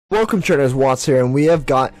Welcome traders, Watts here, and we have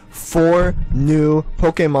got 4 new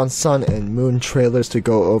Pokemon Sun and Moon trailers to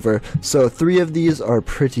go over. So 3 of these are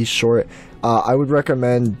pretty short. I would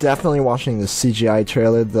recommend definitely watching the CGI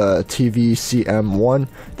trailer, the TVCM1.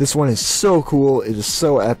 This one is so cool, it is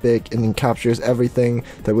so epic, and it captures everything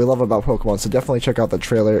that we love about Pokemon, so definitely check out the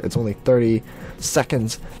trailer. It's only 30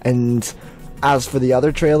 seconds, and as for the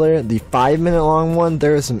other trailer, the 5-minute long one,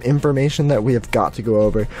 there is some information that we have got to go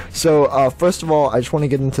over. So, first of all, I just want to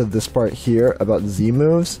get into this part here about Z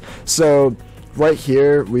moves. So, right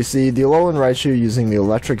here, we see the Alolan Raichu using the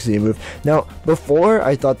Electric Z move. Now, before,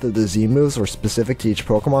 I thought that the Z moves were specific to each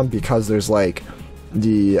Pokemon because there's, like,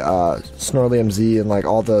 the Snorlium Z and, like,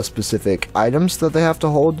 all the specific items that they have to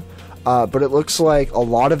hold. But it looks like a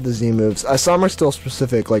lot of the Z moves, some are still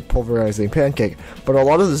specific, like Pulverizing Pancake, but a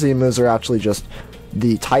lot of the Z moves are actually just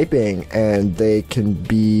the typing, and they can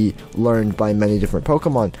be learned by many different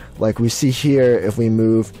Pokemon. Like we see here, if we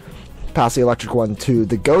move past the electric one to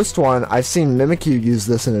the ghost one, I've seen Mimikyu use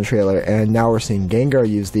this in a trailer, and now we're seeing Gengar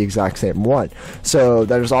use the exact same one. So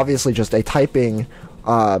there's obviously just a typing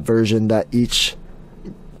version that each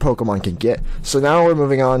Pokemon can get. So now we're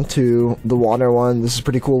moving on to the water one. This is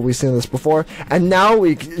pretty cool. We've seen this before, and now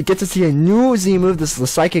we get to see a new Z move. This is the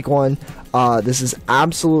psychic one. This is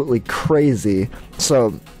absolutely crazy.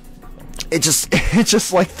 So it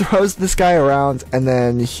just like throws this guy around, and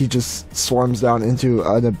then he just swarms down into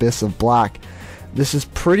an abyss of black. This is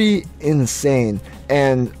pretty insane,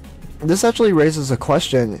 and this actually raises a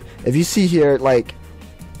question. If you see here, like,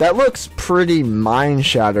 that looks pretty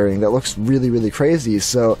mind-shattering. That looks really, really crazy.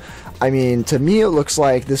 So, I mean, to me it looks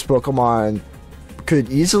like this Pokemon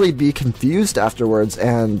could easily be confused afterwards,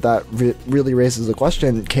 and that really raises the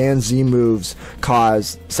question, can Z moves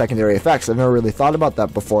cause secondary effects? I've never really thought about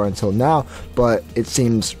that before until now, but it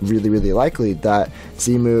seems really, really likely that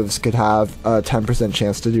Z moves could have a 10%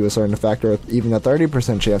 chance to do a certain effect, or even a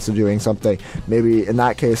 30% chance of doing something. Maybe in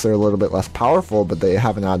that case they're a little bit less powerful, but they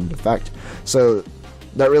have an added effect. So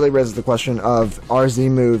that really raises the question of, are Z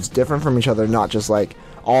moves different from each other, not just like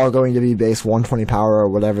all going to be base 120 power or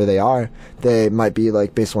whatever they are. They might be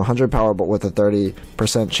like base 100 power but with a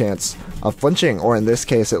 30% chance of flinching, or in this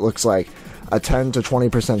case it looks like a 10 to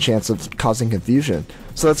 20% chance of causing confusion.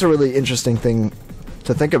 So that's a really interesting thing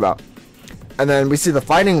to think about. And then we see the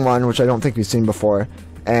fighting one, which I don't think we've seen before,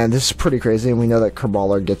 and this is pretty crazy, and we know that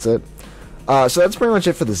Kerballer gets it. So that's pretty much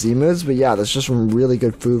it for the Z moves, but yeah, that's just some really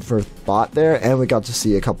good food for thought there, and we got to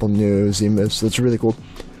see a couple new Z moves, so that's really cool.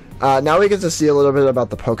 Now we get to see a little bit about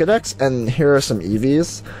the Pokedex, and here are some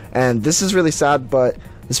EVs, and this is really sad, but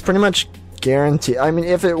it's pretty much guaranteed. I mean,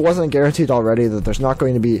 if it wasn't guaranteed already that there's not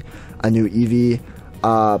going to be a new EV,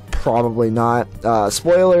 probably not.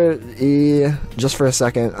 Spoiler E, just for a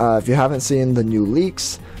second, if you haven't seen the new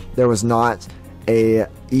leaks, there was not a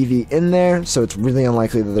EV in there, so it's really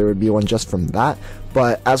unlikely that there would be one just from that.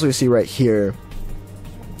 But as we see right here,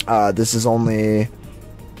 this is only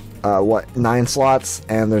 9 slots,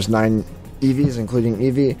 and there's 9 EVs including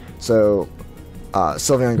Eevee. So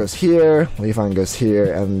Sylveon goes here, Leafeon goes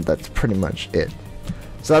here, and that's pretty much it.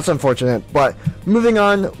 So that's unfortunate, but moving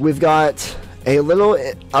on, we've got a little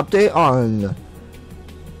update on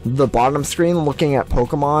the bottom screen, looking at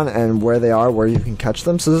Pokemon and where they are, where you can catch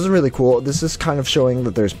them. So this is really cool. This is kind of showing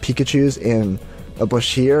that there's Pikachus in a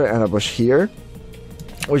bush here and a bush here,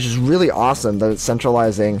 which is really awesome that it's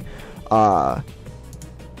centralizing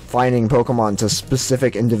finding Pokemon to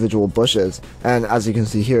specific individual bushes. And as you can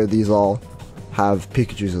see here, these all have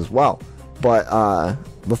Pikachus as well. But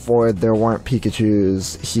before, there weren't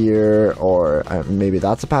Pikachus here, or maybe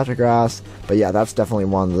that's a patch of grass, but yeah, that's definitely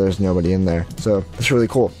one. There's nobody in there, so it's really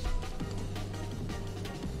cool.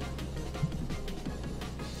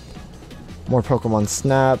 More Pokemon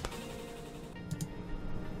Snap.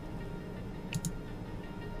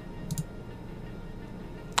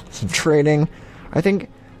 Some trading. I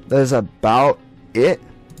think that is about it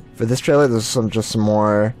for this trailer. There's just some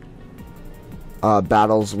more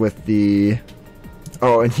battles with the...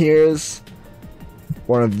 Oh, and here's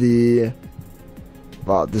one of the...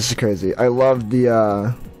 Wow, this is crazy. I love the,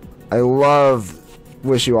 I love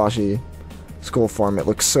Wishiwashi school form. It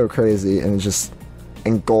looks so crazy, and it just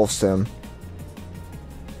engulfs him.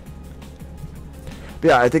 But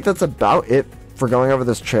yeah, I think that's about it for going over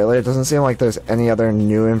this trailer. It doesn't seem like there's any other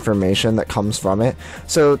new information that comes from it.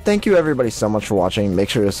 So thank you everybody so much for watching. Make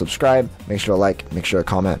sure to subscribe, make sure to like, make sure to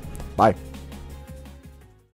comment. Bye.